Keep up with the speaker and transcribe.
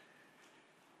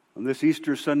On this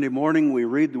Easter Sunday morning, we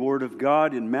read the Word of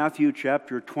God in Matthew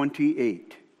chapter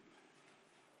 28.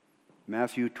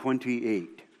 Matthew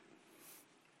 28.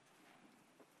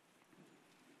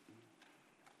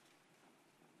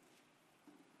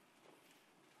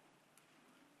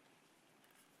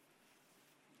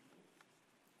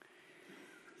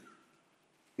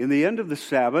 In the end of the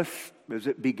Sabbath, as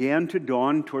it began to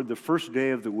dawn toward the first day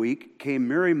of the week, came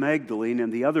Mary Magdalene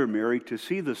and the other Mary to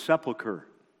see the sepulchre.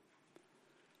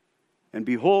 And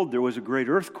behold, there was a great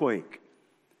earthquake,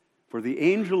 for the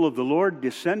angel of the Lord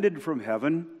descended from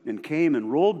heaven and came and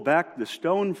rolled back the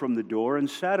stone from the door and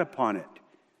sat upon it.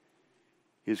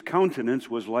 His countenance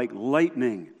was like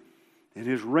lightning, and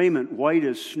his raiment white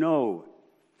as snow.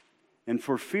 And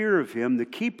for fear of him the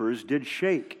keepers did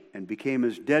shake and became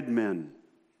as dead men.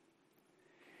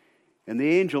 And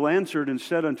the angel answered and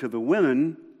said unto the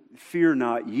women, Fear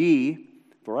not ye,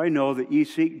 for I know that ye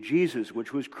seek Jesus,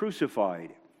 which was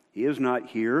crucified. He is not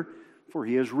here, for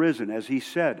he is risen, as he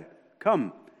said.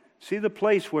 Come, see the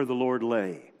place where the Lord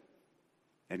lay.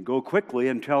 And go quickly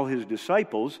and tell his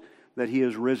disciples that he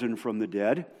is risen from the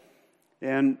dead.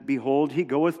 And behold, he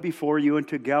goeth before you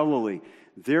into Galilee.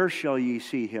 There shall ye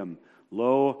see him.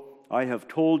 Lo, I have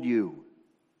told you.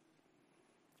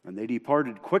 And they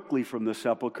departed quickly from the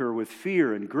sepulchre with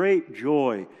fear and great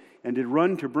joy, and did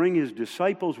run to bring his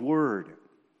disciples word.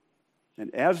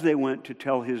 And as they went to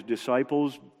tell his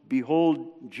disciples, behold,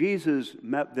 Jesus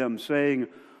met them, saying,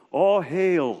 All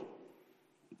hail!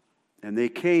 And they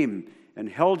came and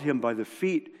held him by the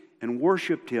feet and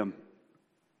worshipped him.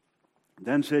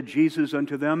 Then said Jesus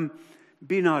unto them,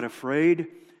 Be not afraid.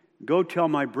 Go tell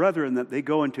my brethren that they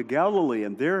go into Galilee,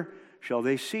 and there shall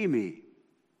they see me.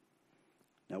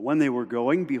 Now when they were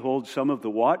going, behold, some of the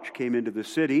watch came into the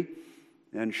city,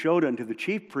 and showed unto the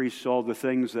chief priests all the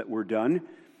things that were done.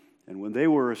 And when they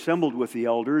were assembled with the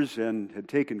elders and had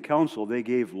taken counsel, they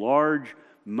gave large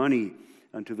money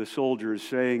unto the soldiers,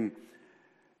 saying,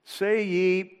 Say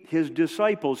ye, his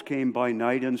disciples came by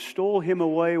night and stole him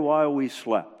away while we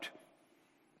slept.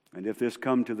 And if this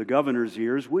come to the governor's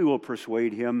ears, we will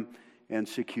persuade him and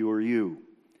secure you.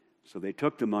 So they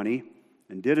took the money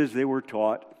and did as they were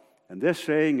taught. And this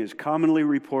saying is commonly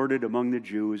reported among the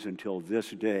Jews until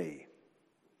this day.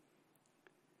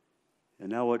 And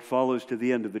now what follows to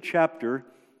the end of the chapter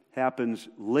happens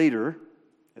later,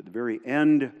 at the very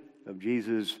end of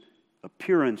Jesus'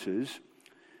 appearances.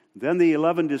 Then the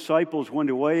 11 disciples went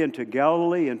away into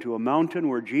Galilee, into a mountain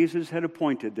where Jesus had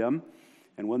appointed them.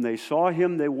 And when they saw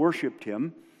him, they worshipped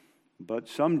him, but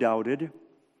some doubted.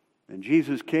 And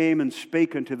Jesus came and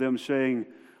spake unto them, saying,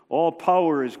 All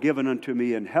power is given unto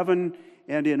me in heaven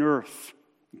and in earth.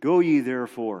 Go ye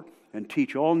therefore, and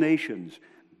teach all nations,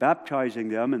 baptizing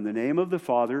them in the name of the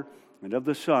Father, and of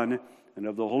the Son, and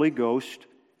of the Holy Ghost,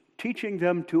 teaching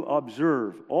them to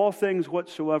observe all things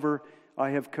whatsoever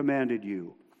I have commanded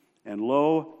you. And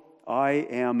lo, I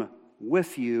am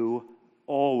with you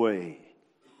always,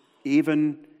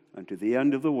 even unto the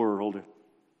end of the world.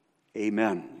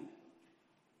 Amen.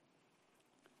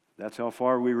 That's how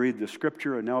far we read the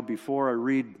Scripture. And now before I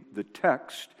read the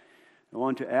text, I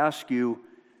want to ask you,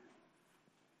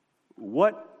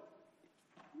 what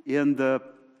in the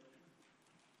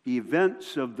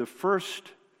events of the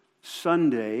first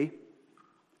Sunday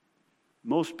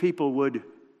most people would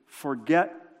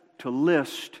forget to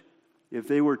list if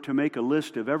they were to make a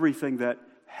list of everything that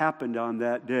happened on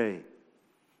that day?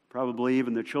 Probably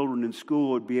even the children in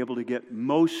school would be able to get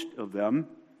most of them.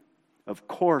 Of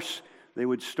course, they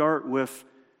would start with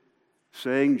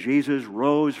saying Jesus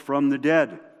rose from the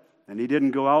dead. And he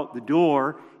didn't go out the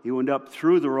door. He went up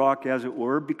through the rock, as it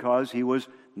were, because he was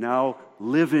now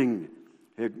living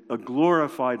a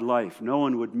glorified life. No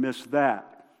one would miss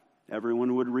that.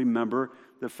 Everyone would remember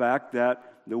the fact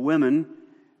that the women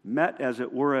met, as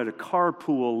it were, at a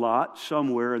carpool lot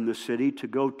somewhere in the city to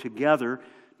go together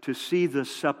to see the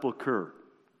sepulchre.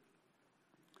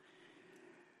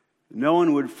 No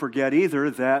one would forget either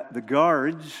that the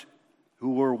guards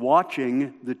who were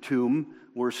watching the tomb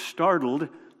were startled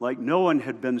like no one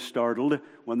had been startled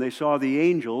when they saw the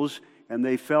angels, and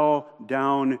they fell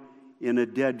down in a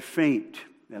dead faint,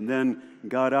 and then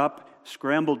got up,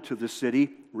 scrambled to the city,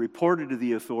 reported to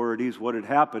the authorities what had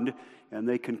happened, and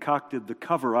they concocted the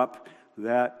cover-up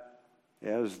that,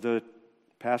 as the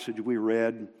passage we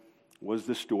read, was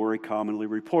the story commonly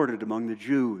reported among the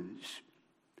Jews.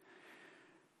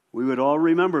 We would all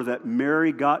remember that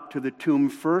Mary got to the tomb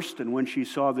first, and when she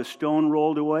saw the stone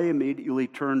rolled away, immediately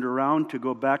turned around to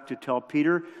go back to tell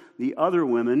Peter. The other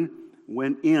women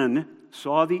went in,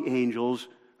 saw the angels,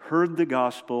 heard the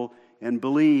gospel, and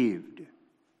believed.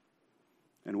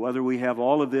 And whether we have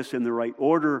all of this in the right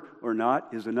order or not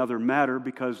is another matter,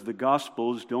 because the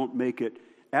Gospels don't make it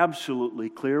absolutely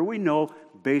clear. We know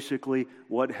basically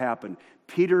what happened.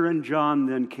 Peter and John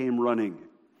then came running.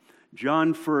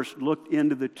 John first looked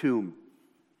into the tomb.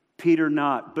 Peter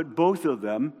not, but both of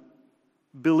them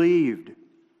believed.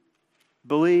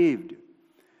 Believed.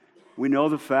 We know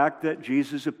the fact that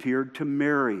Jesus appeared to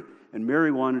Mary, and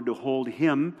Mary wanted to hold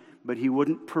him, but he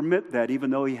wouldn't permit that,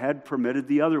 even though he had permitted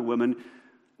the other women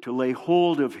to lay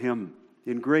hold of him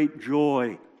in great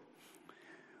joy.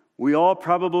 We all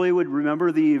probably would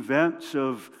remember the events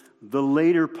of the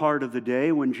later part of the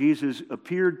day when Jesus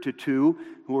appeared to two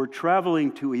who were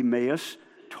traveling to Emmaus,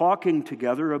 talking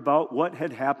together about what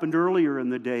had happened earlier in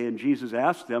the day. And Jesus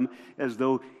asked them as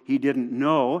though he didn't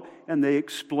know, and they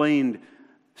explained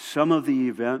some of the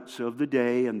events of the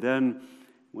day. And then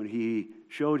when he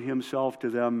showed himself to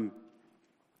them,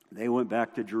 they went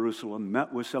back to Jerusalem,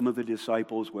 met with some of the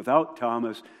disciples without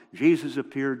Thomas. Jesus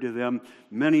appeared to them.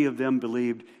 Many of them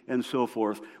believed, and so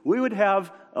forth. We would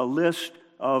have a list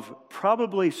of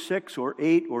probably 6 or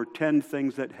 8 or 10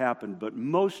 things that happened, but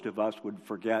most of us would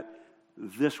forget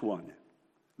this one.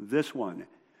 This one.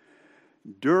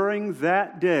 During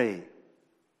that day,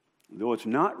 though it's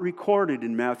not recorded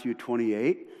in Matthew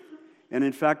 28, and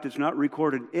in fact it's not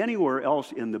recorded anywhere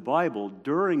else in the Bible,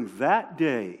 during that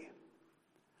day,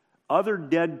 other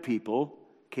dead people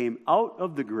came out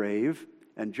of the grave,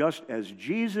 and just as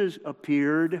Jesus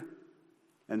appeared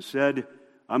and said,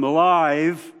 "I'm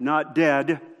alive, not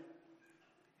dead,"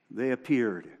 they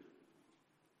appeared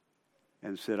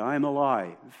and said, "I am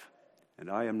alive, and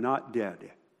I am not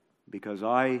dead, because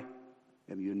I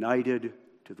am united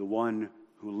to the one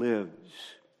who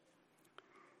lives."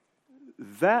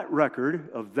 That record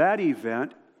of that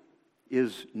event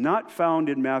is not found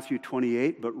in Matthew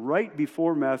 28, but right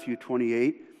before Matthew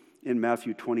 28 in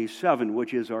Matthew 27,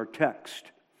 which is our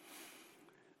text.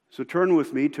 So turn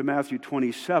with me to Matthew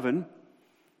 27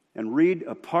 and read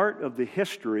a part of the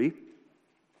history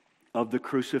of the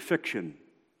crucifixion.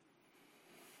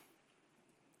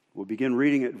 We'll begin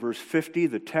reading at verse 50.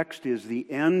 The text is the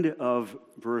end of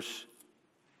verse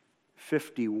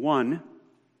 51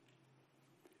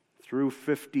 through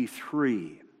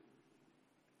 53.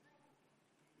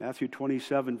 Matthew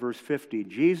 27, verse 50.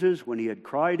 Jesus, when he had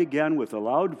cried again with a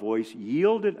loud voice,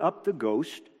 yielded up the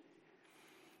ghost.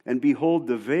 And behold,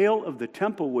 the veil of the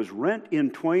temple was rent in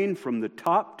twain from the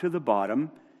top to the bottom.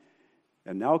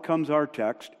 And now comes our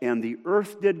text. And the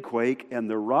earth did quake, and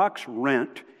the rocks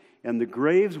rent, and the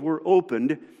graves were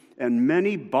opened, and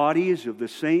many bodies of the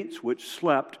saints which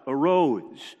slept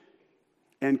arose,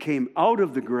 and came out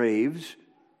of the graves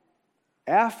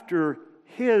after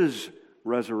his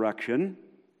resurrection,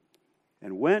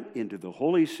 and went into the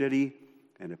holy city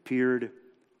and appeared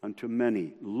unto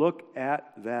many. Look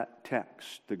at that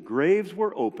text. The graves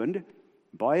were opened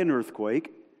by an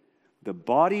earthquake. The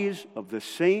bodies of the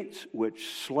saints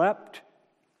which slept,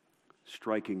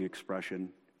 striking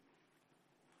expression,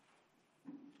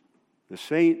 the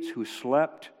saints who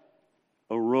slept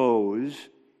arose,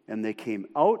 and they came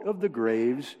out of the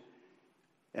graves,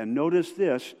 and notice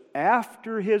this,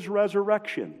 after his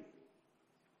resurrection,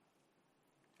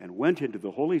 and went into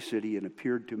the holy city and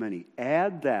appeared to many.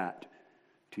 Add that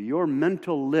to your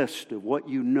mental list of what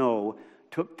you know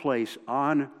took place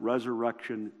on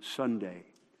Resurrection Sunday.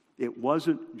 It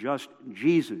wasn't just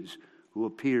Jesus who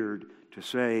appeared to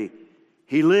say,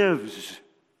 "He lives."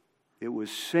 It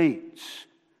was saints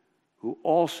who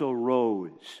also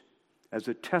rose as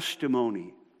a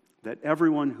testimony that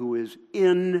everyone who is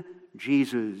in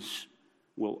Jesus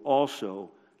will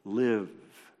also live.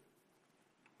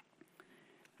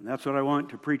 And that's what I want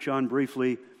to preach on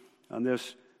briefly on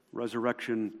this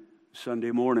Resurrection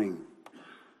Sunday morning.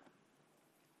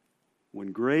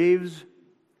 When graves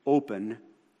open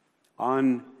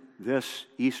on this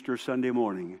Easter Sunday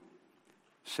morning,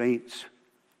 saints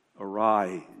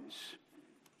arise.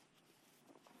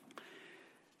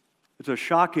 It's a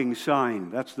shocking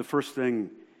sign. That's the first thing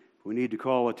we need to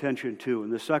call attention to. In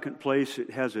the second place,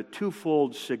 it has a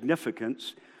twofold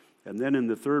significance. And then in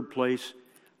the third place,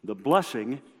 the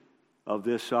blessing of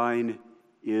this sign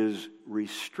is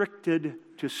restricted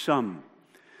to some.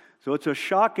 So it's a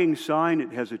shocking sign.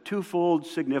 It has a twofold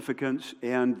significance,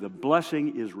 and the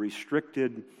blessing is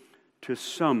restricted to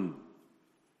some.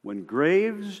 When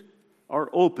graves are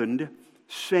opened,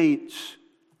 saints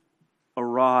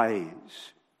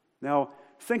arise. Now,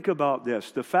 think about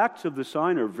this. The facts of the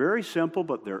sign are very simple,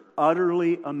 but they're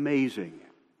utterly amazing.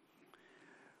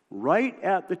 Right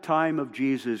at the time of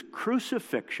Jesus'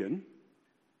 crucifixion,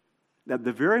 at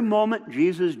the very moment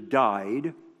Jesus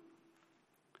died,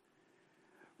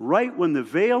 right when the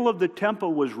veil of the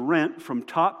temple was rent from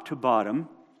top to bottom,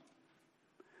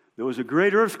 there was a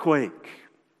great earthquake.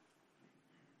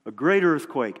 A great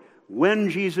earthquake. When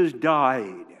Jesus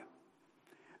died,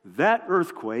 that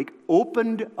earthquake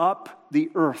opened up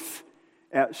the earth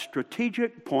at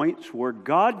strategic points where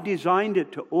God designed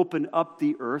it to open up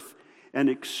the earth and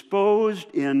exposed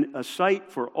in a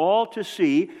sight for all to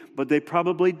see, but they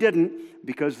probably didn't,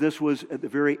 because this was at the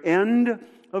very end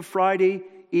of Friday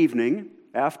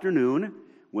afternoon,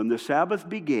 when the Sabbath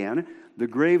began. The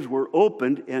graves were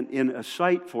opened, and in a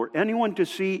sight for anyone to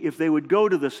see if they would go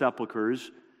to the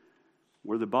sepulchres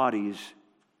were the bodies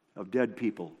of dead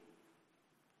people.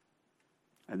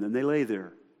 And then they lay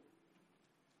there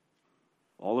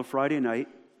all of Friday night,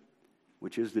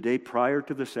 which is the day prior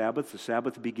to the Sabbath. The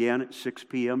Sabbath began at 6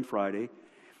 p.m. Friday,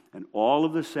 and all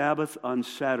of the Sabbath on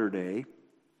Saturday,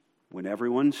 when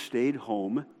everyone stayed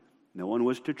home, no one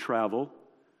was to travel,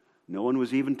 no one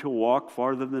was even to walk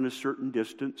farther than a certain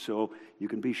distance, so you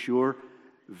can be sure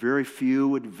very few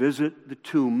would visit the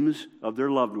tombs of their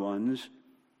loved ones.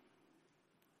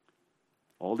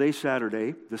 All day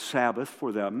Saturday, the Sabbath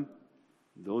for them,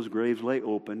 those graves lay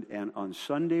open, and on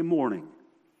Sunday morning,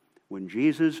 when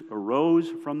Jesus arose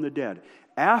from the dead,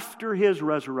 after his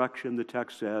resurrection, the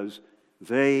text says,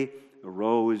 they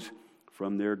arose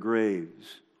from their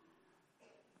graves.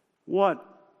 What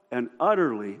an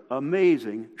utterly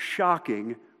amazing,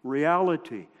 shocking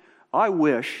reality. I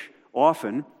wish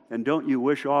often, and don't you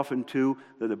wish often too,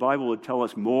 that the Bible would tell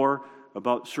us more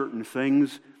about certain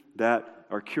things that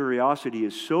our curiosity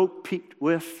is so piqued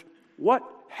with? What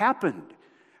happened?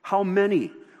 How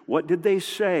many? What did they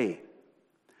say?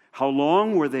 How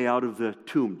long were they out of the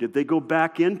tomb? Did they go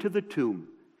back into the tomb?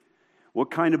 What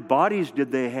kind of bodies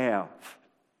did they have?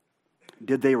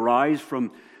 Did they rise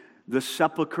from the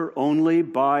sepulcher only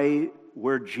by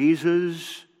where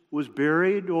Jesus was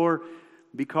buried? Or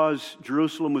because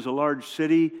Jerusalem was a large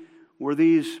city, were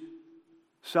these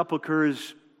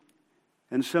sepulchers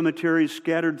and cemeteries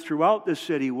scattered throughout the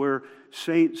city where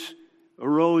saints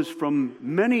arose from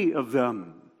many of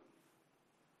them?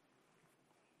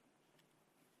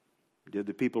 Did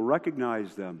the people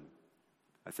recognize them?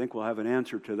 I think we'll have an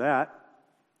answer to that.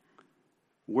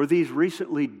 Were these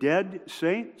recently dead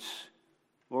saints?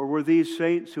 Or were these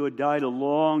saints who had died a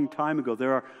long time ago?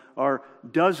 There are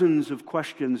dozens of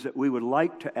questions that we would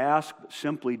like to ask, but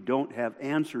simply don't have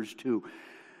answers to.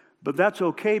 But that's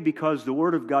okay, because the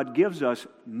Word of God gives us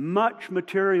much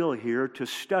material here to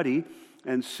study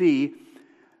and see,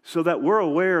 so that we're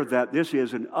aware that this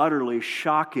is an utterly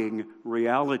shocking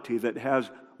reality that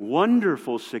has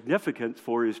wonderful significance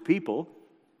for His people,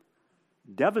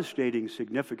 devastating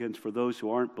significance for those who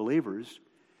aren't believers.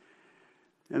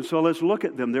 And so let's look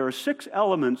at them. There are 6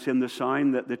 elements in the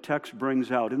sign that the text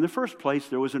brings out. In the first place,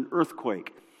 there was an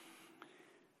earthquake.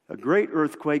 A great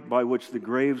earthquake by which the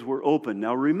graves were opened.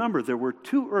 Now remember, there were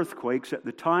 2 earthquakes at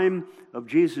the time of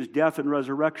Jesus' death and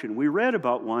resurrection. We read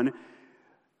about one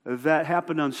that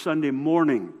happened on Sunday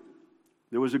morning.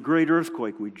 There was a great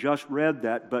earthquake. We just read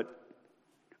that, but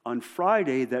on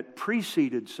Friday that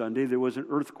preceded Sunday, there was an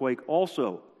earthquake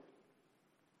also,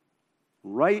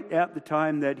 right at the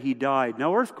time that he died.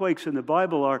 Now, earthquakes in the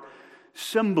Bible are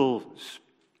symbols.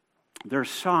 They're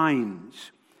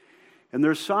signs. And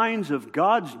they're signs of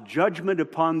God's judgment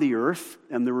upon the earth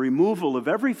and the removal of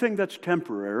everything that's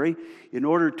temporary in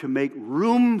order to make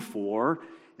room for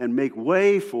and make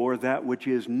way for that which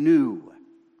is new.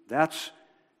 That's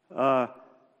an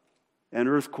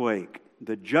earthquake.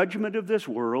 The judgment of this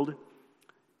world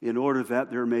in order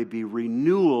that there may be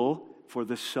renewal for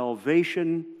the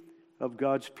salvation of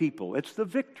God's people. It's the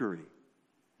victory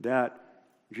that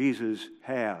Jesus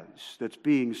has that's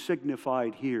being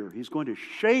signified here. He's going to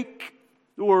shake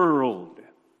the world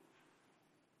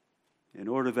in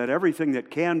order that everything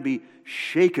that can be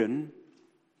shaken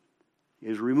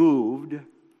is removed,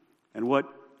 and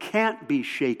what can't be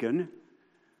shaken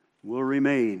will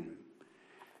remain.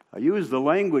 I use the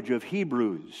language of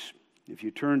Hebrews. If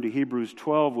you turn to Hebrews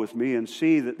 12 with me and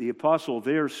see that the apostle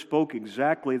there spoke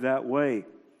exactly that way.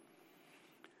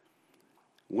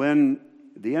 When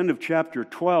at the end of chapter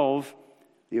 12,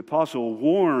 the apostle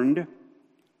warned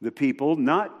the people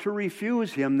not to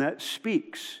refuse him that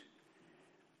speaks.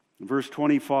 Verse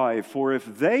 25, for if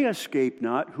they escape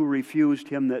not who refused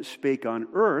him that spake on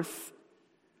earth,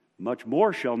 much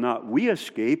more shall not we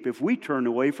escape if we turn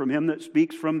away from him that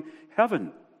speaks from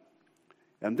heaven.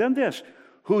 And then this,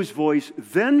 whose voice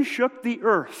then shook the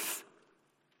earth.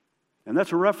 And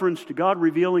that's a reference to God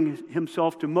revealing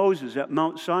himself to Moses at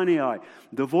Mount Sinai.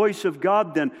 The voice of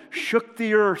God then shook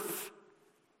the earth.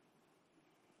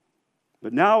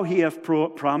 But now he hath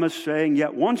promised, saying,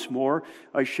 Yet once more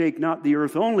I shake not the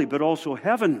earth only, but also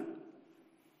heaven.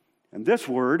 And this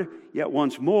word, yet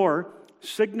once more,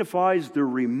 signifies the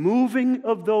removing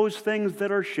of those things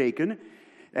that are shaken,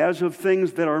 as of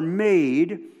things that are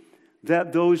made,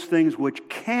 that those things which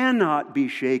cannot be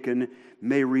shaken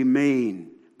may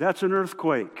remain. That's an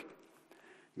earthquake.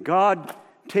 God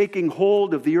taking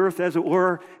hold of the earth, as it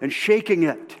were, and shaking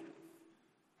it.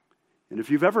 And if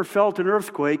you've ever felt an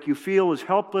earthquake, you feel as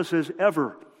helpless as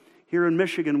ever. Here in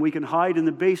Michigan, we can hide in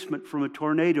the basement from a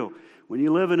tornado. When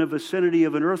you live in a vicinity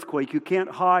of an earthquake, you can't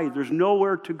hide. There's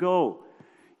nowhere to go.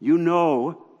 You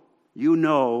know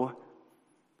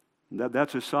that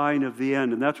that's a sign of the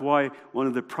end. And that's why one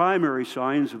of the primary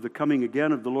signs of the coming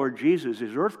again of the Lord Jesus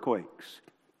is earthquakes.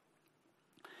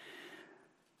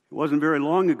 It wasn't very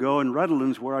long ago in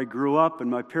Redlands, where I grew up and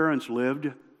my parents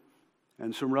lived,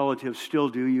 and some relatives still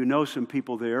do. You know some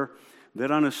people there,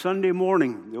 that on a Sunday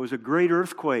morning there was a great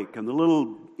earthquake, and the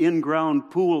little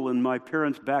in-ground pool in my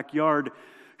parents' backyard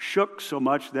shook so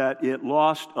much that it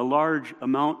lost a large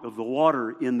amount of the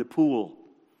water in the pool.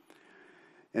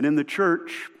 And in the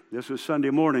church, this was Sunday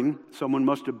morning, someone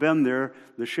must have been there,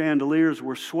 the chandeliers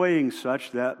were swaying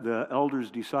such that the elders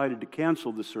decided to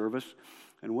cancel the service.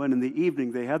 And when in the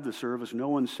evening they had the service, no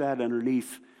one sat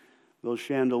underneath those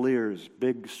chandeliers,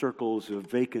 big circles of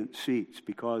vacant seats,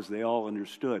 because they all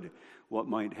understood what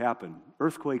might happen.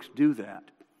 Earthquakes do that.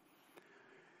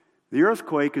 The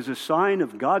earthquake is a sign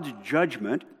of God's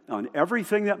judgment on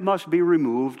everything that must be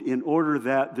removed in order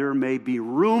that there may be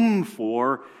room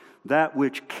for that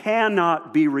which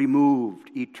cannot be removed,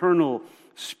 eternal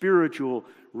spiritual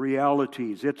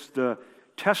realities. It's the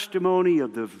testimony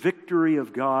of the victory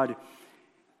of God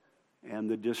and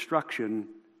the destruction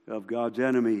of God's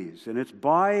enemies. And it's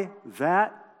by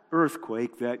that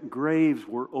earthquake that graves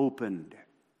were opened.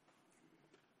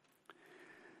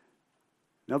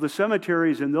 Now, the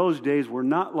cemeteries in those days were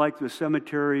not like the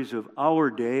cemeteries of our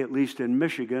day, at least in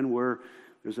Michigan, where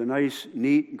there's a nice,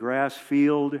 neat grass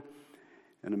field,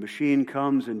 and a machine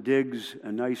comes and digs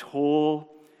a nice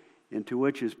hole into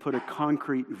which is put a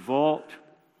concrete vault,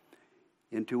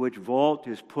 into which vault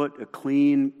is put a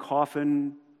clean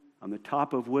coffin, on the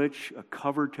top of which a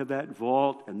cover to that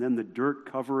vault, and then the dirt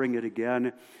covering it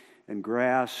again, and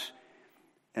grass,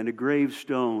 and a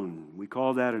gravestone. We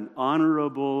call that an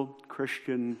honorable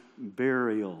Christian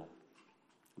burial.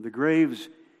 The graves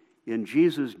in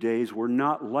Jesus' days were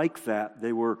not like that.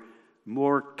 They were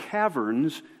more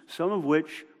caverns, some of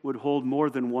which would hold more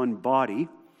than one body.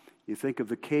 You think of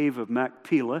the cave of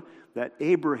Machpelah that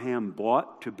Abraham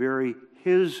bought to bury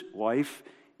his wife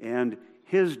and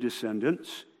his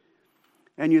descendants.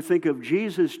 And you think of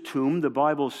Jesus' tomb, the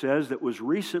Bible says, that was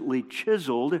recently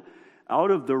chiseled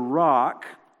out of the rock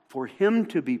for him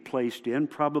to be placed in,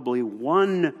 probably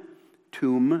one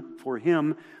tomb for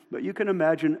him. But you can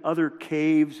imagine other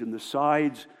caves in the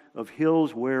sides of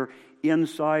hills where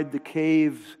inside the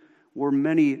caves were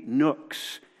many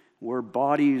nooks where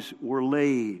bodies were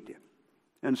laid.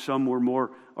 And some were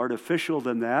more artificial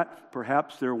than that.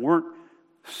 Perhaps there weren't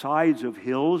sides of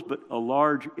hills, but a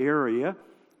large area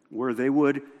where they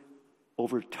would,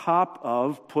 over top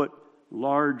of, put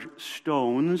large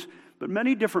stones, but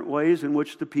many different ways in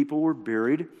which the people were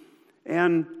buried.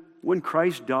 And when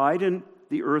Christ died and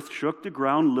the earth shook, the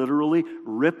ground literally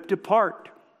ripped apart.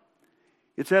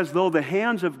 It's as though the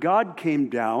hands of God came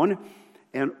down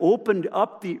and opened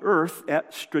up the earth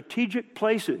at strategic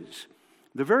places.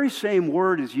 The very same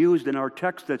word is used in our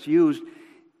text that's used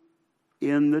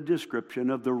in the description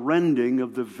of the rending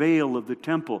of the veil of the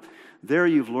temple. There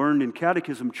you've learned in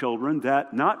catechism, children,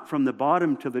 that not from the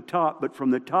bottom to the top, but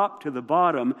from the top to the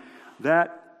bottom,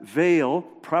 that veil,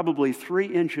 probably 3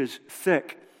 inches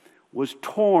thick, was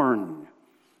torn.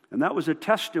 And that was a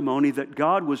testimony that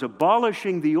God was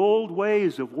abolishing the old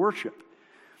ways of worship.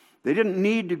 They didn't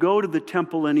need to go to the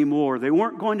temple anymore. They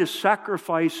weren't going to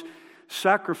sacrifices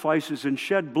and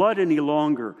shed blood any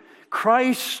longer.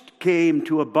 Christ came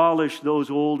to abolish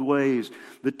those old ways.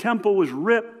 The temple was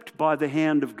ripped by the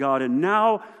hand of God. And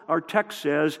now our text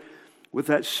says, with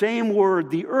that same word,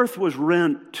 the earth was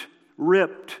rent,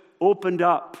 ripped, opened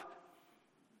up.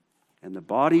 And the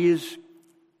bodies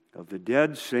of the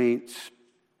dead saints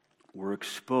were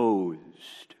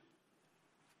exposed.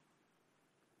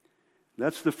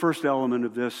 That's the first element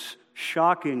of this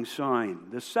shocking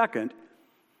sign. The second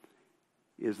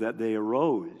is that they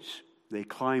arose. They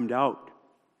climbed out.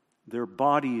 Their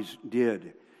bodies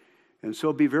did. And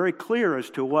so be very clear as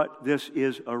to what this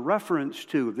is a reference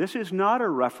to. This is not a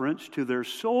reference to their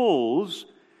souls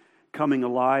coming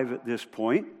alive at this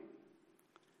point.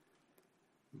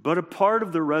 but a part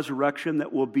of the resurrection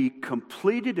that will be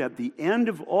completed at the end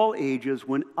of all ages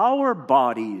when our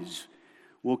bodies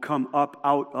will come up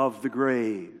out of the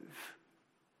grave.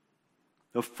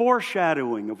 The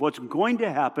foreshadowing of what's going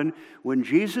to happen when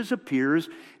Jesus appears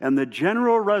and the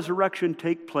general resurrection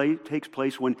takes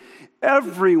place when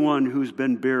everyone who's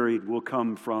been buried will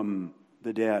come from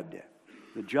the dead,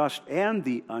 the just and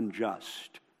the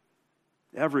unjust.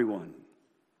 Everyone.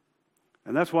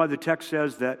 And that's why the text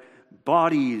says that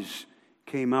bodies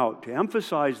came out, to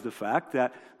emphasize the fact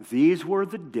that these were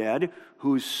the dead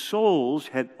whose souls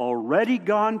had already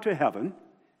gone to heaven,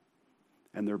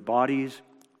 and their bodies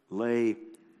lay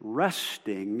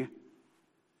resting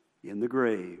in the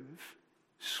grave,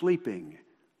 sleeping,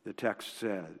 the text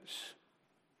says.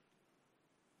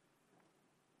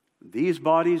 These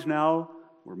bodies now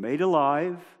were made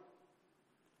alive,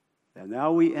 and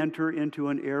now we enter into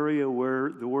an area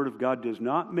where the Word of God does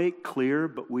not make clear,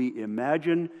 but we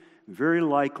imagine very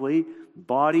likely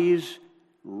bodies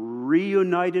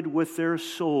reunited with their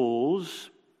souls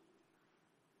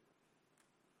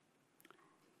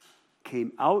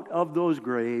came out of those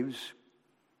graves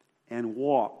and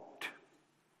walked,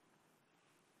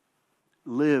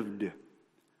 lived,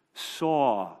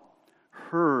 saw,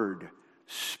 heard,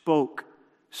 spoke,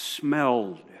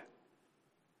 smelled.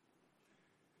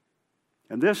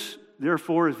 And this,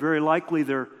 therefore, is very likely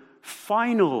their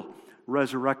final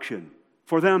resurrection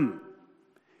for them.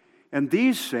 And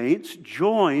these saints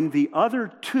join the other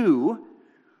two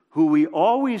who we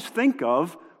always think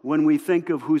of when we think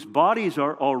of whose bodies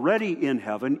are already in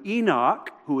heaven: Enoch,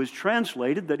 who is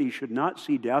translated that he should not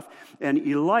see death, and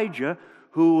Elijah,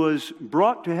 who was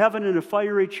brought to heaven in a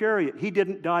fiery chariot. He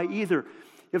didn't die either.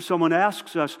 If someone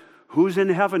asks us, who's in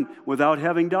heaven without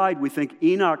having died, we think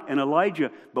Enoch and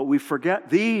Elijah, but we forget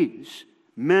these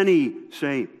many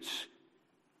saints.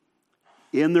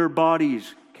 In their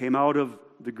bodies came out of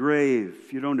the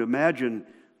grave. You don't imagine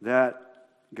that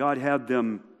God had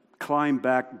them climb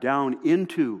back down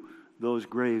into those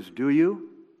graves, do you?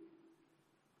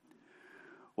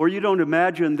 Or you don't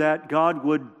imagine that God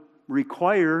would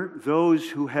require those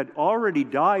who had already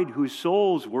died, whose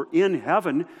souls were in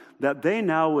heaven, that they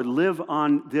now would live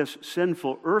on this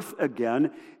sinful earth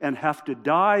again and have to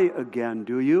die again,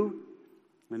 do you?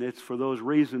 And it's for those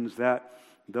reasons that,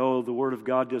 though the Word of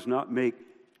God does not make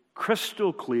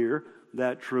crystal clear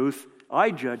that truth,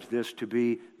 I judge this to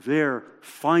be their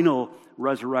final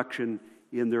resurrection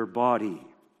in their body.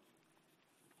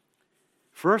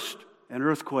 First, an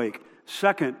earthquake.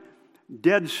 Second,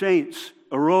 dead saints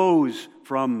arose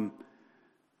from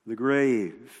the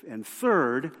grave. And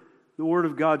third, the Word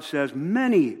of God says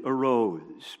many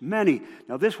arose. Many.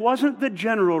 Now, this wasn't the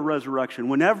general resurrection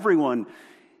when everyone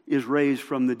is raised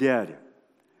from the dead,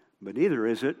 but neither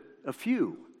is it a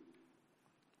few.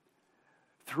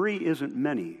 3 isn't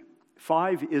many.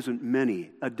 5 isn't many.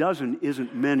 12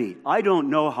 isn't many. I don't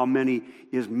know how many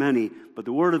is many, but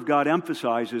the Word of God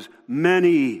emphasizes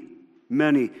many,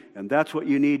 many. And that's what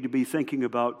you need to be thinking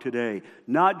about today.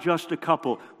 Not just a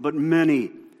couple, but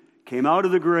many came out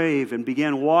of the grave and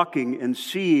began walking and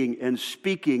seeing and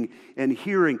speaking and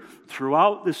hearing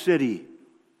throughout the city.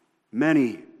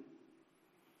 Many.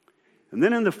 And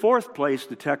then in the fourth place,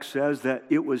 the text says that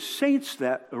it was saints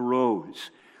that arose.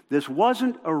 This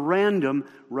wasn't a random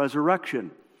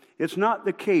resurrection. It's not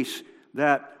the case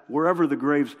that wherever the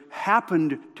graves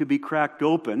happened to be cracked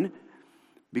open,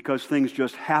 because things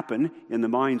just happen in the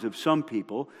minds of some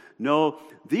people. No,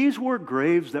 these were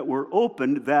graves that were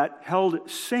opened that held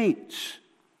saints.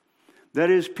 That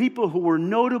is, people who were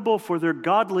notable for their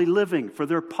godly living, for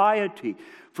their piety,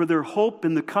 for their hope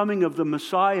in the coming of the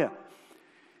Messiah.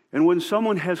 And when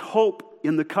someone has hope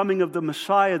in the coming of the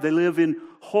Messiah, they live in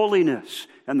holiness.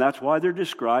 And that's why they're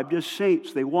described as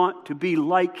saints. They want to be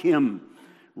like Him.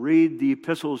 Read the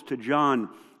epistles to John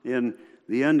in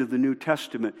the end of the New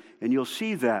Testament, and you'll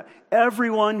see that.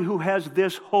 Everyone who has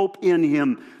this hope in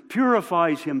Him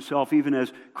purifies himself even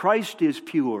as Christ is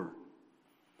pure.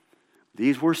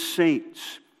 These were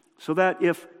saints. So that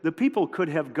if the people could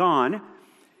have gone,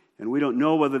 and we don't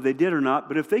know whether they did or not,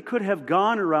 but if they could have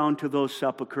gone around to those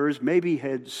sepulchres, maybe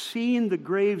had seen the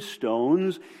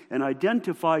gravestones and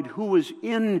identified who was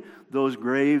in those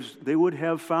graves, they would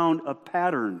have found a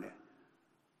pattern.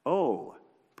 Oh,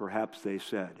 perhaps they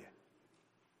said,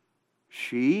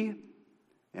 she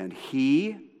and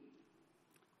he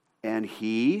and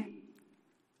he.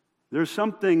 There's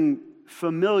something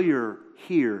familiar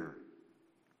here.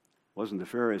 It wasn't the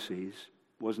Pharisees,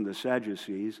 it wasn't the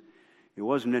Sadducees, it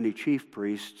wasn't any chief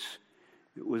priests.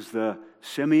 It was the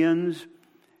Simeons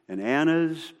and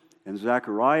Annas and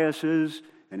Zachariases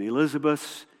and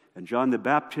Elizabeths and John the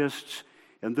Baptists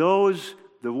And those,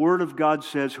 the Word of God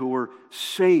says, who were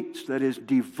saints, that is,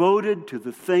 devoted to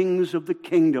the things of the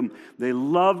kingdom. They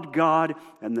loved God,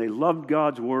 and they loved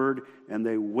God's Word, and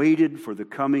they waited for the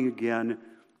coming again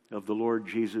of the Lord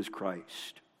Jesus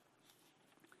Christ.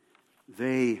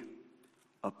 They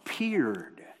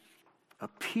appeared.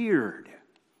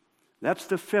 That's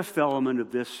the fifth element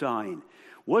of this sign.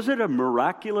 Was it a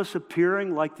miraculous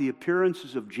appearing like the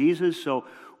appearances of Jesus? So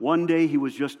one day he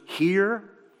was just here,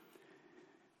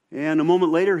 and a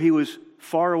moment later he was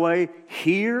far away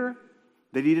here,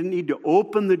 that he didn't need to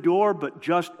open the door but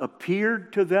just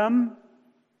appeared to them?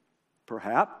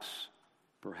 Perhaps.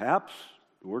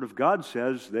 The Word of God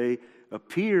says they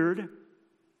appeared.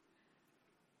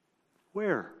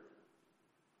 Where?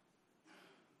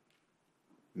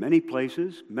 Many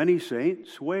places, many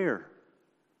saints. Where?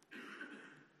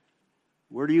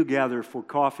 Where do you gather for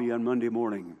coffee on Monday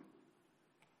morning?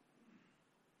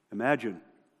 Imagine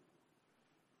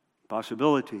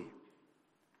possibility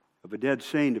of a dead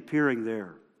saint appearing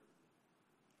there.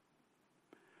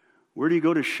 Where do you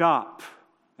go to shop?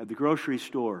 At the grocery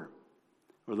store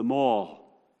or the mall?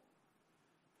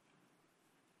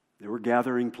 There were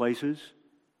gathering places,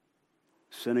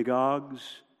 synagogues,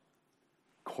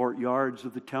 courtyards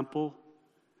of the temple.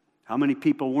 How many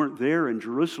people weren't there in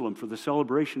Jerusalem for the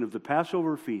celebration of the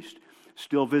Passover feast,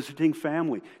 still visiting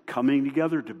family, coming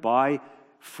together to buy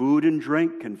food and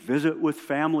drink and visit with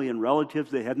family and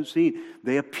relatives they hadn't seen?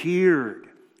 They appeared.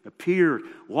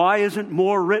 Why isn't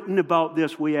more written about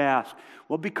this, we ask?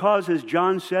 Well, because, as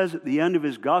John says at the end of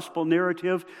his gospel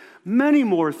narrative, many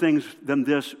more things than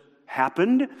this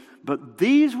happened, but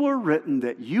these were written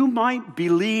that you might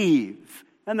believe.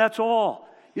 And that's all.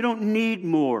 You don't need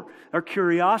more. Our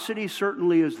curiosity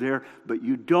certainly is there, but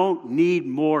you don't need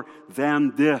more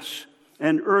than this.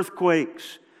 And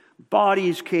earthquakes,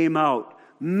 bodies came out,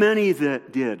 many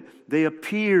that did. They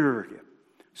appeared.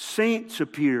 Saints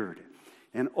appeared.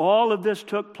 And all of this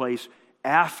took place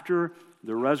after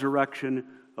the resurrection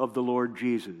of the Lord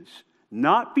Jesus.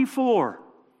 Not before,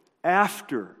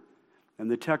 after. And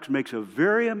the text makes a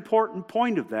very important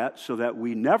point of that, so that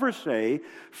we never say,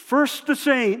 first the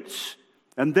saints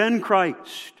and then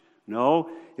Christ. No,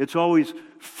 it's always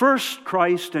first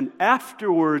Christ and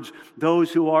afterwards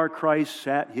those who are Christ's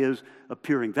at his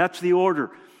appearing. That's the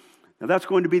order. Now that's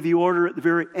going to be the order at the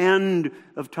very end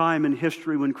of time and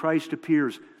history when Christ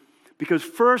appears. Because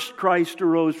first Christ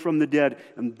arose from the dead,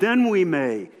 and then we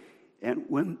may. And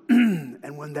when,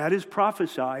 and when that is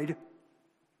prophesied,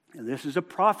 and this is a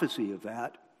prophecy of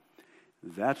that,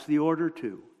 that's the order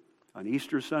too. On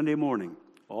Easter Sunday morning,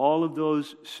 all of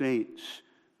those saints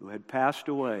who had passed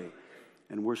away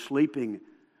and were sleeping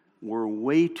were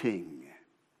waiting.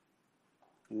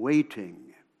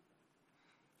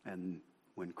 And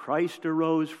when Christ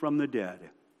arose from the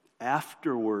dead,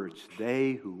 afterwards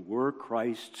they who were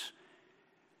Christ's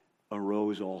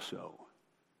arose also.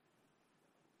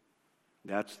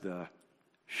 That's the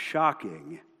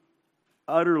shocking,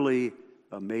 utterly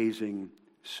amazing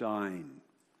sign.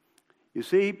 You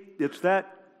see, it's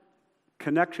that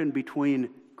connection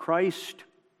between Christ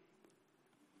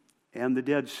and the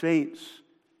dead saints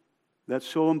that's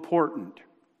so important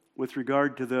with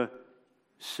regard to the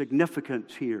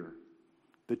significance here,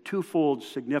 the twofold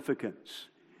significance.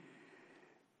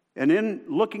 And in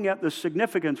looking at the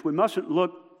significance, we mustn't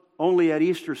look only at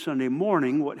Easter Sunday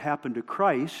morning, what happened to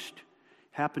Christ,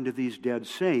 happened to these dead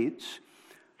saints,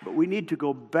 but we need to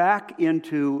go back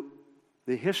into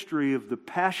the history of the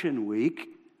Passion Week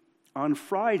on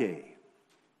Friday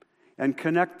and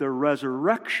connect the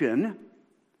resurrection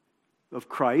of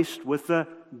Christ with the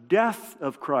death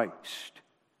of Christ,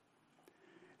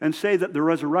 and say that the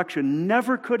resurrection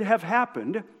never could have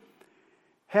happened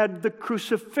had the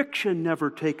crucifixion never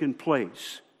taken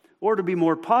place. Or to be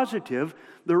more positive,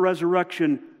 the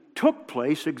resurrection took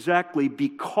place exactly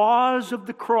because of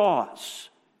the cross.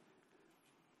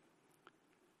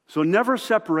 So never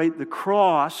separate the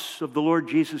cross of the Lord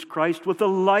Jesus Christ with the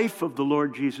life of the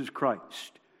Lord Jesus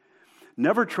Christ.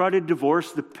 Never try to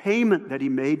divorce the payment that he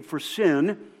made for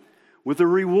sin with the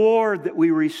reward that we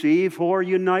receive for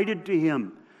united to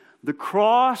him. The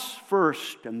cross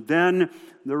first, and then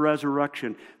the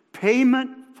resurrection.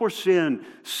 Payment for sin,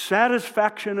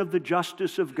 satisfaction of the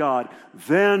justice of God,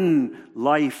 then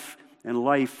life, and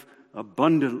life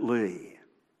abundantly.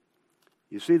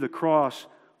 You see, the cross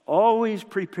always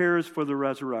prepares for the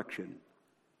resurrection,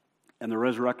 and the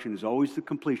resurrection is always the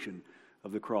completion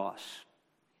of the cross.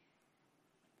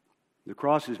 The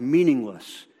cross is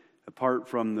meaningless apart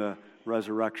from the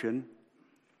resurrection.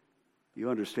 You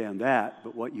understand that,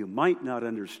 but what you might not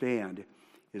understand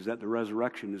is that the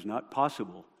resurrection is not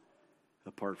possible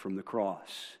apart from the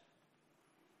cross.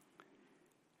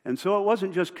 And so it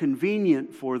wasn't just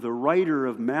convenient for the writer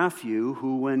of Matthew,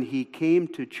 who when he came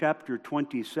to chapter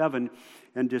 27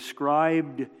 and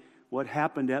described what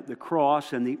happened at the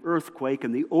cross and the earthquake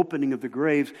and the opening of the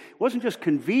graves, it wasn't just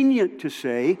convenient to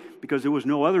say, because there was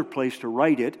no other place to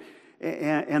write it,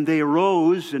 and they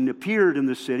arose and appeared in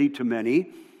the city to many.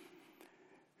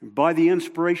 By the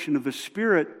inspiration of the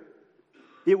Spirit,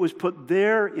 it was put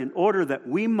there in order that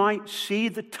we might see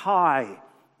the tie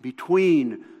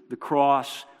between the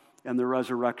cross and the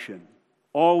resurrection.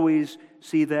 Always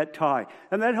see that tie.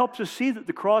 And that helps us see that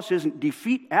the cross isn't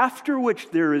defeat after which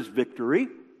there is victory.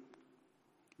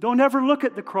 Don't ever look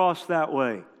at the cross that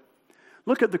way.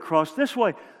 Look at the cross this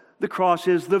way. The cross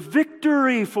is the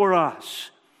victory for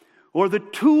us, or the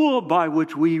tool by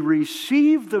which we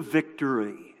receive the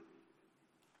victory.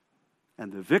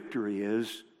 And the victory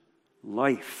is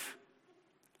life.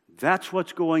 That's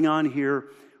what's going on here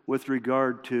with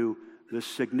regard to the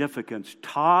significance.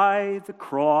 Tie the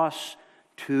cross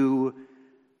to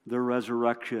the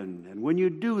resurrection. And when you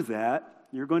do that,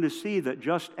 you're going to see that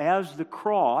just as the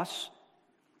cross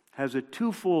has a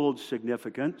twofold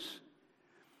significance,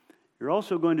 you're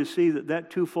also going to see that that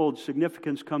twofold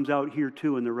significance comes out here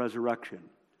too in the resurrection,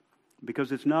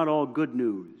 because it's not all good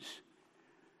news.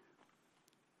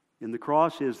 In the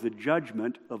cross is the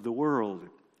judgment of the world,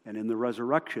 and in the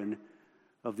resurrection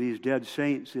of these dead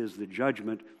saints is the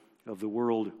judgment of the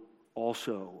world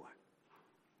also.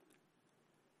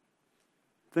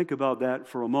 Think about that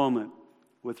for a moment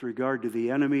with regard to the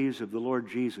enemies of the Lord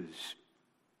Jesus.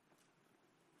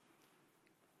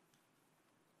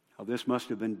 How this must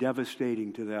have been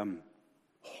devastating to them,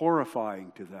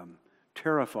 horrifying to them,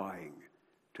 terrifying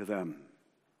to them.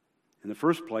 In the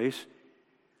first place,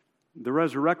 the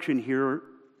resurrection here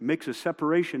makes a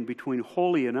separation between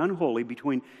holy and unholy,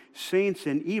 between saints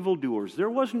and evildoers. There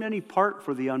wasn't any part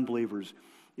for the unbelievers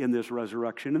in this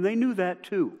resurrection, and they knew that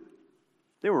too.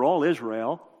 They were all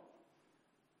Israel.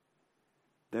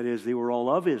 That is, they were all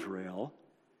of Israel,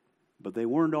 but they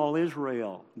weren't all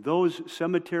Israel. Those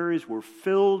cemeteries were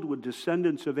filled with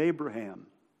descendants of Abraham.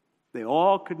 They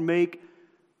all could make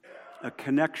a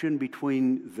connection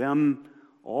between them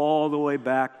all the way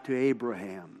back to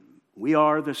Abraham. We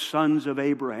are the sons of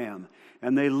Abraham.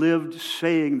 And they lived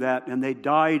saying that, and they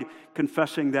died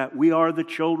confessing that. We are the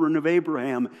children of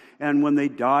Abraham. And when they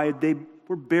died, they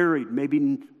were buried,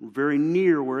 maybe very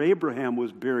near where Abraham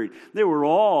was buried. They were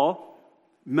all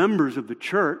members of the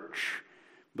church,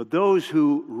 but those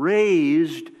whom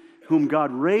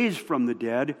God raised from the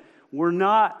dead, were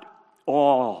not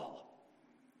all.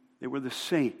 They were the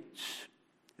saints.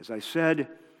 As I said,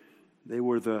 they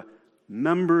were the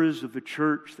members of the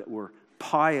church that were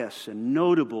pious and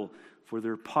notable for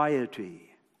their piety.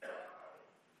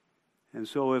 And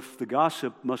so if the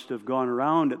gossip must have gone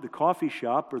around at the coffee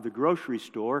shop or the grocery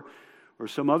store or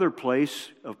some other place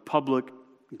of public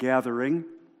gathering,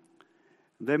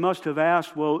 they must have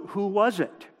asked, well, who was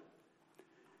it?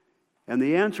 And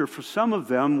the answer for some of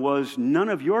them was, none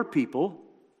of your people,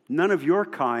 none of your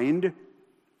kind.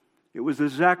 It was the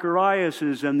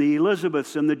Zachariases and the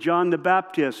Elizabeths and the John the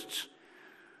Baptists,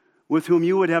 with whom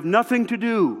you would have nothing to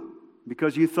do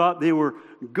because you thought they were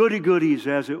goody-goodies,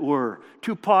 as it were,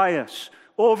 too pious,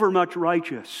 overmuch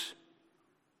righteous.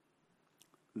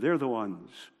 They're the ones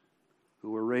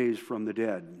who were raised from the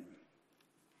dead.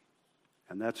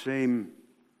 And that same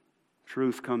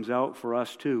truth comes out for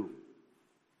us too.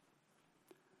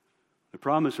 The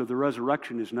promise of the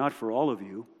resurrection is not for all of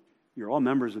you. You're all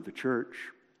members of the church.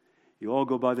 You all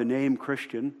go by the name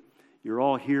Christian. You're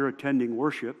all here attending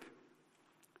worship.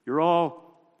 You're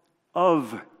all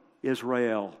of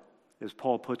Israel, as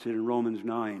Paul puts it in Romans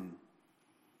 9.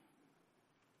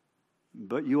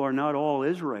 But you are not all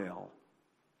Israel.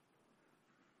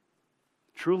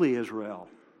 Truly Israel.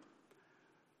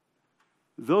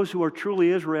 Those who are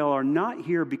truly Israel are not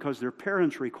here because their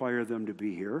parents require them to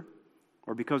be here,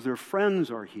 or because their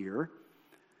friends are here,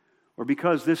 or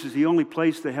because this is the only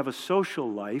place they have a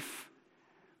social life.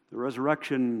 The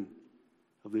resurrection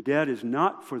of the dead is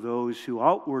not for those who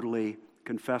outwardly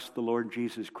confess the Lord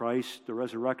Jesus Christ. The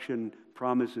resurrection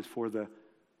promise is for the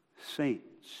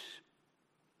saints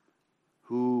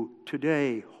who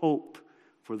today hope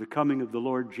for the coming of the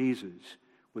Lord Jesus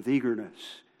with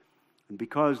eagerness. And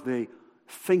because they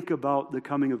think about the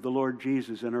coming of the Lord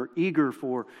Jesus and are eager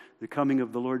for the coming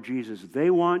of the Lord Jesus,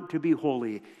 they want to be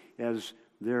holy as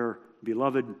their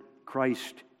beloved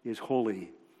Christ is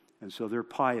holy. And so they're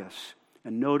pious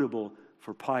and notable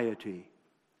for piety.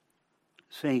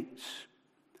 Saints,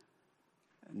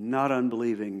 not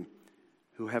unbelieving,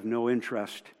 who have no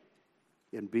interest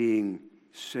in being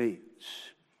saints.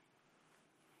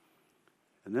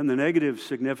 And then the negative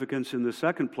significance in the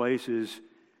second place is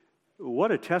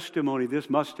what a testimony this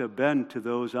must have been to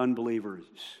those unbelievers.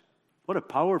 What a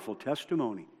powerful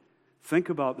testimony. Think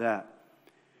about that.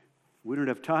 We don't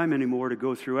have time anymore to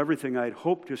go through everything I'd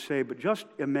hoped to say, but just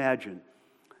imagine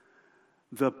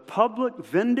the public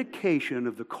vindication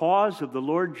of the cause of the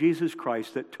Lord Jesus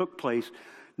Christ that took place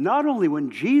not only when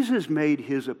Jesus made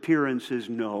his appearances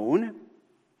known,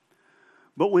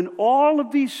 but when all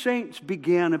of these saints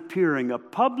began appearing, a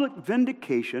public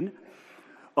vindication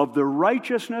of the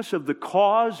righteousness of the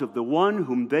cause of the one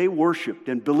whom they worshiped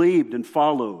and believed and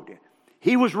followed.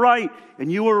 He was right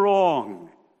and you were wrong.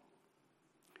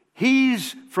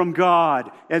 He's from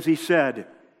God, as he said,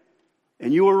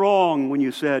 and you were wrong when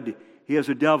you said he is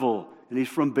a devil and he's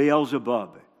from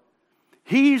Beelzebub.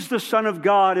 He's the Son of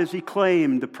God, as he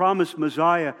claimed, the promised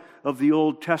Messiah of the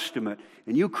Old Testament,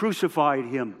 and you crucified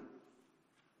him.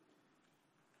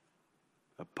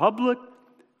 A public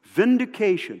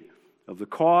vindication of the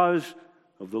cause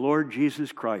of the Lord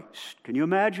Jesus Christ. Can you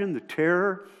imagine the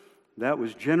terror that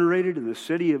was generated in the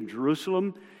city of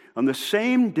Jerusalem on the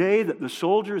same day that the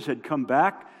soldiers had come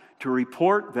back to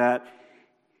report that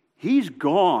he's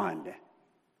gone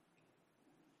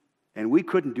and we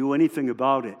couldn't do anything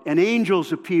about it? And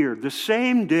angels appeared the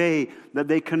same day that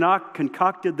they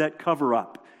concocted that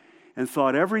cover-up and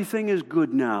thought everything is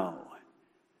good now.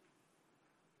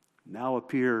 Now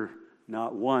appear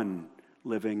not one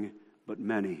living, but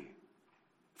many.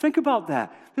 Think about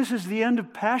that. This is the end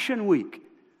of Passion Week.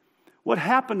 What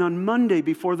happened on Monday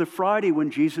before the Friday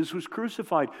when Jesus was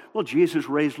crucified? Well, Jesus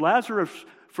raised Lazarus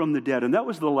from the dead, and that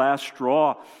was the last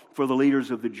straw for the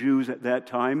leaders of the Jews at that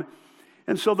time.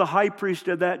 And so the high priest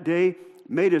of that day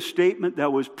made a statement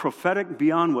that was prophetic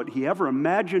beyond what he ever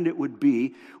imagined it would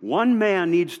be. One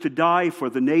man needs to die for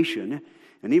the nation,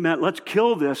 and he meant, let's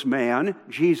kill this man,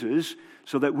 Jesus,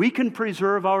 so that we can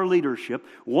preserve our leadership.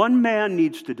 One man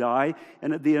needs to die,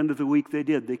 and at the end of the week they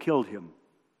did. They killed him.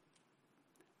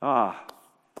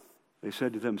 They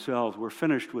said to themselves, we're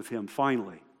finished with him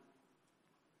finally.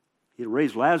 He had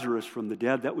raised Lazarus from the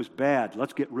dead. That was bad.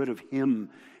 Let's get rid of him,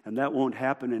 and that won't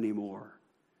happen anymore.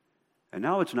 And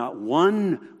now it's not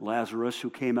one Lazarus who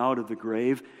came out of the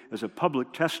grave as a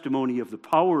public testimony of the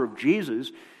power of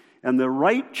Jesus and the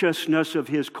righteousness of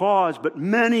his cause, but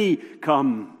many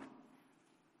come.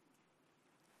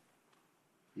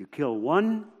 You kill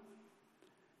one,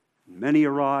 many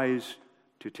arise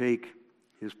to take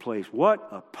his place. What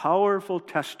a powerful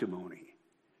testimony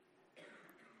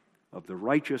of the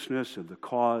righteousness of the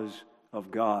cause of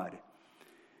God.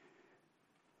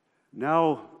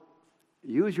 Now,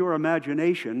 use your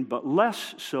imagination, but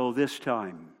less so this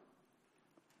time.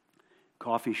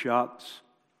 Coffee shops,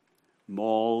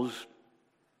 malls,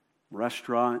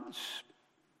 restaurants,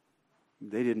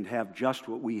 they didn't have just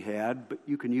what we had, but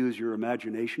you can use your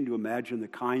imagination to imagine the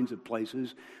kinds of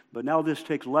places. But now this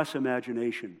takes less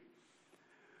imagination.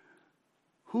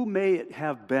 Who may it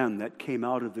have been that came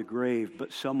out of the grave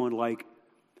but someone like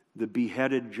the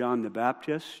beheaded John the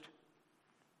Baptist?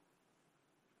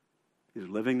 Is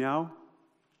living now?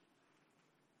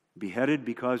 Beheaded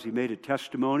because he made a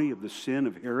testimony of the sin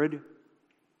of Herod?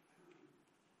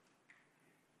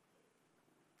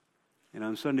 And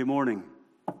on Sunday morning,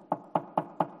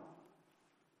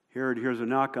 Herod hears a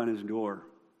knock on his door.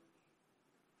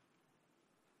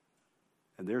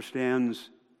 And there stands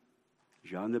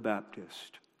John the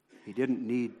Baptist. He didn't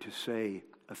need to say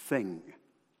a thing.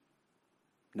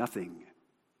 Nothing.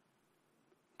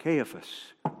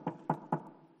 Caiaphas,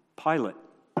 Pilate,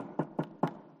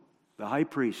 the high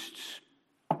priests,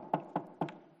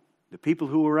 the people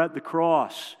who were at the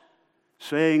cross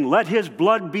saying, "Let his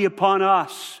blood be upon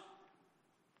us."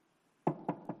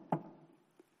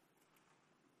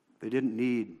 They didn't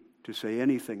need to say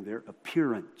anything. Their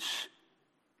appearance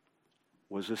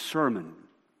was a sermon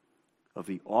of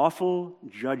the awful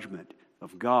judgment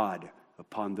of God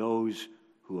upon those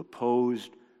who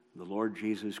opposed the Lord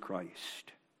Jesus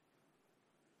Christ.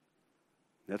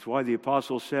 That's why the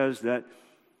apostle says that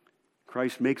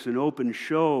Christ makes an open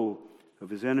show of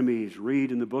his enemies.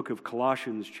 Read in the book of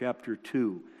Colossians chapter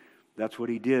 2. That's what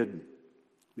he did.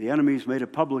 The enemies made a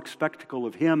public spectacle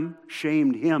of him,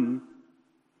 shamed him,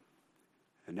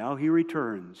 and now he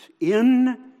returns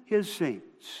in his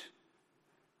saints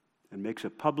and makes a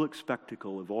public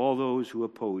spectacle of all those who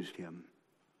opposed him.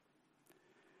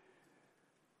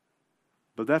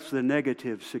 But that's the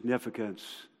negative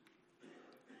significance.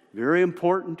 Very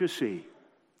important to see.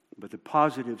 But the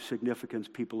positive significance,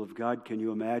 people of God, can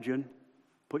you imagine?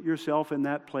 Put yourself in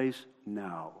that place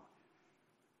now.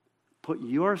 Put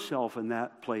yourself in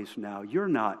that place now. You're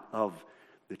not of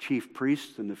the chief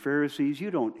priests and the Pharisees, you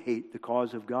don't hate the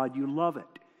cause of God, you love it.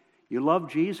 You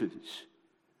love Jesus.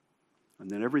 And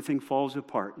then everything falls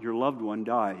apart. Your loved one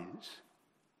dies.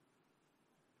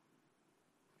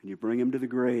 And you bring him to the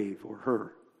grave, or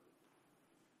her.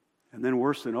 And then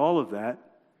worse than all of that,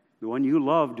 the one you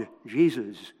loved,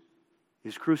 Jesus,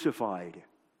 is crucified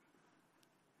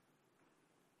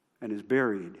and is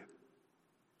buried.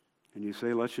 And you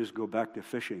say, let's just go back to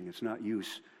fishing. It's not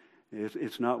use.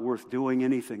 It's not worth doing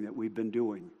anything that we've been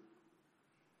doing.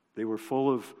 They were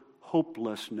full of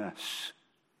hopelessness.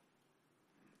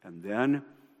 And then,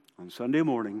 on Sunday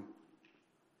morning,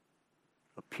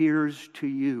 appears to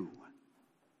you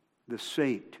the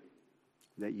saint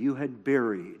that you had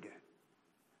buried.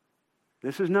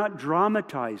 This is not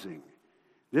dramatizing.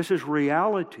 This is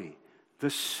reality. The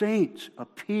saints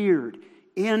appeared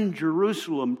in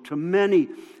Jerusalem to many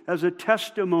as a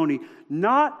testimony,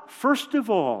 not first of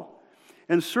all,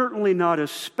 and certainly not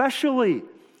especially,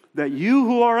 that you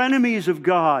who are enemies of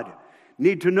God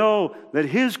need to know that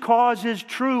His cause is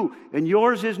true and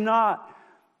yours is not,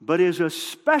 but is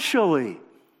especially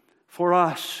for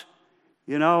us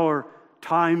in our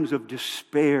times of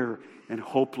despair and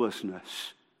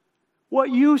hopelessness. What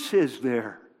use is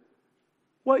there?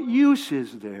 What use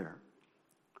is there?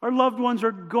 Our loved ones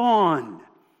are gone.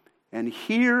 And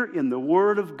here in the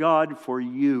Word of God for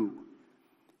you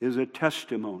is a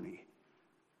testimony.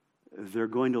 They're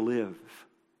going to live.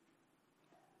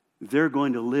 They're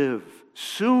going to live.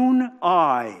 Soon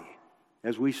I,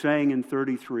 as we sang in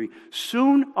 33,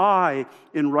 soon I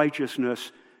in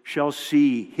righteousness shall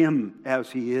see Him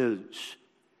as He is,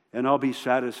 and I'll be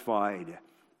satisfied.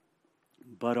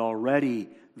 But already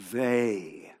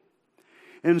they.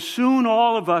 And soon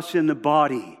all of us in the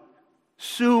body,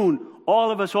 soon all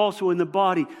of us also in the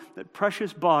body, that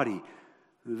precious body,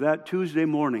 that Tuesday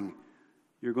morning,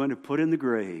 you're going to put in the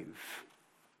grave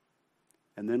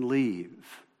and then leave.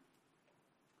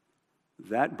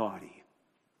 That body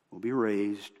will be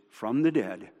raised from the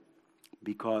dead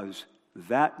because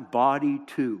that body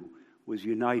too was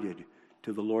united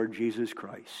to the Lord Jesus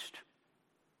Christ.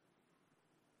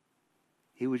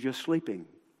 He was just sleeping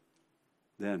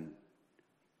then.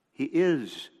 He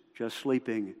is just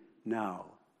sleeping now.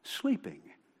 Sleeping.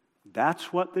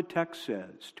 That's what the text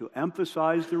says, to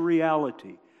emphasize the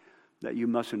reality that you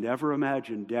mustn't ever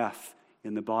imagine death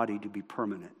in the body to be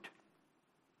permanent.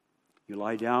 You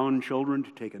lie down, children,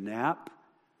 to take a nap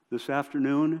this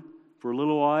afternoon for a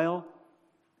little while.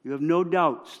 You have no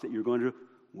doubts that you're going to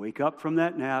wake up from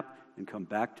that nap and come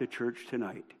back to church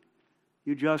tonight.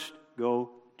 You just go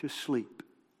to sleep.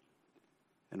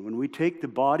 And when we take the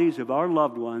bodies of our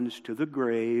loved ones to the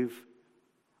grave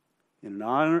in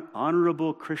an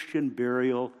honorable Christian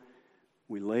burial,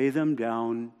 we lay them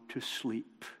down to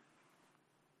sleep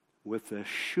with the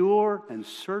sure and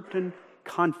certain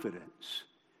confidence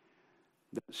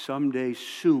that someday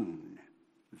soon,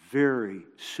 very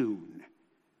soon,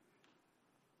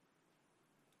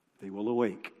 they will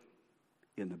awake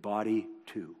in the body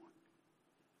too.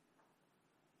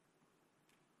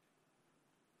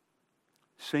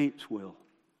 Saints will.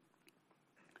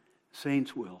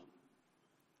 Saints will.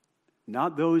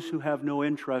 Not those who have no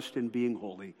interest in being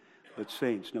holy, but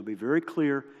saints. Now be very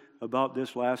clear about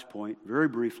this last point, very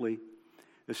briefly.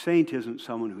 A saint isn't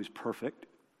someone who's perfect.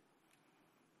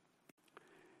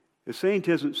 A saint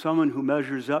isn't someone who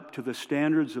measures up to the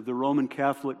standards of the Roman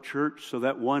Catholic Church so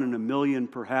that 1 in a million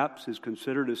perhaps is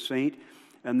considered a saint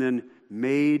and then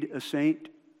made a saint.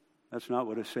 That's not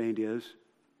what a saint is.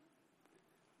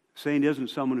 A saint isn't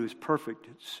someone who's perfect.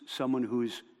 It's someone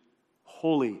who's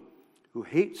holy, who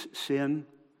hates sin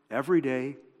every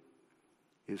day,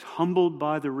 is humbled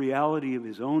by the reality of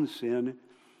his own sin,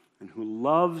 and who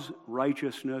loves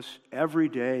righteousness every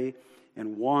day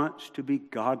and wants to be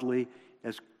godly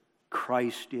as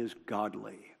Christ is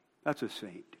godly. That's a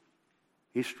saint.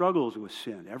 He struggles with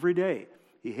sin every day.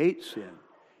 He hates sin.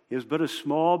 He has but a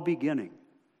small beginning.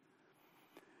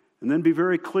 And then be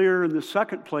very clear in the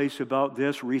second place about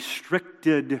this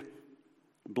restricted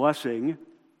blessing,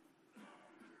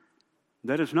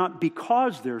 that it's not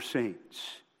because they're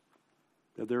saints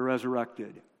that they're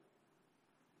resurrected.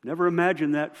 Never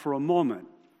imagine that for a moment,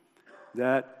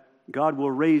 that God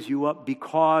will raise you up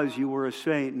because you were a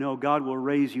saint. No, God will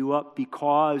raise you up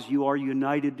because you are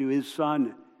united to His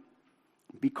Son.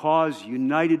 Because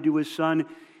united to His Son,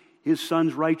 His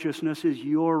Son's righteousness is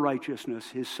your righteousness.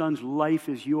 His Son's life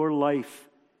is your life.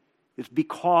 It's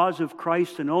because of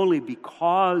Christ and only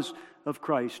because of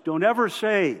Christ. Don't ever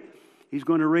say, He's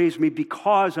going to raise me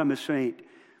because I'm a saint.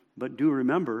 But do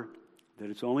remember that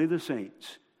it's only the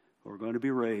saints who are going to be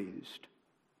raised.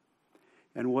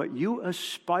 and what you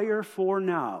aspire for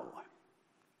now,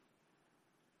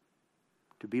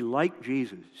 to be like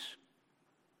Jesus,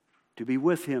 to be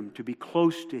with Him, to be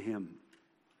close to Him,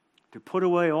 to put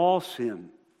away all sin,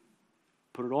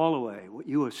 put it all away, what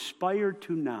you aspire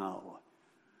to now,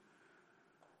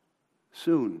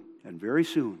 soon, and very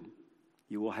soon,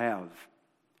 you will have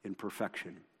in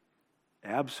perfection.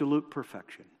 Absolute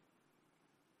perfection.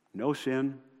 No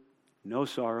sin, no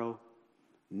sorrow,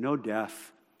 no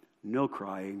death, no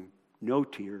crying, no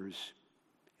tears,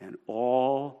 and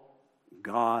all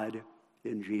God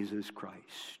in Jesus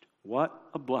Christ. What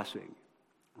a blessing,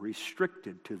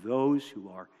 restricted to those who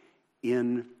are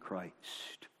in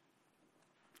Christ.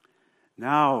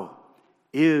 Now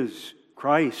is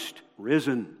Christ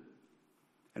risen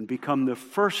and become the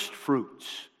first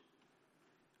fruits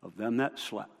of them that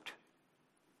slept.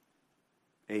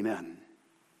 Amen.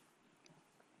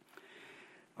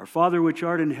 Our Father which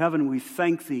art in heaven, we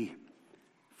thank Thee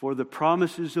for the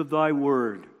promises of Thy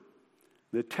word,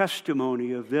 the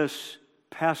testimony of this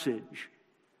passage,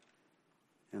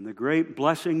 and the great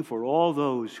blessing for all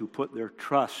those who put their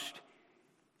trust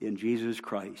in Jesus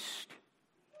Christ.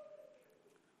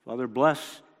 Father,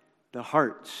 bless the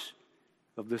hearts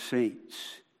of the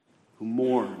saints who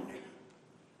mourn,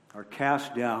 are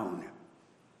cast down,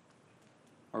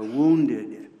 are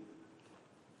wounded,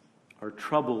 are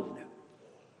troubled.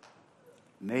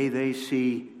 May they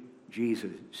see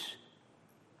Jesus.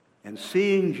 And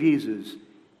seeing Jesus,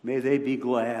 may they be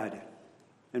glad.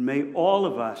 And may all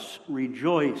of us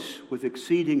rejoice with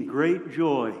exceeding great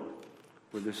joy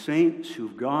for the saints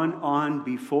who've gone on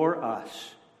before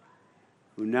us,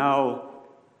 who now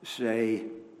say,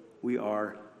 we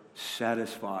are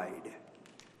satisfied.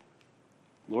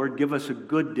 Lord, give us a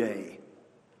good day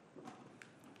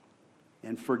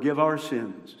and forgive our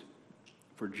sins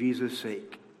for Jesus'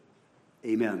 sake.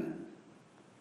 Amen.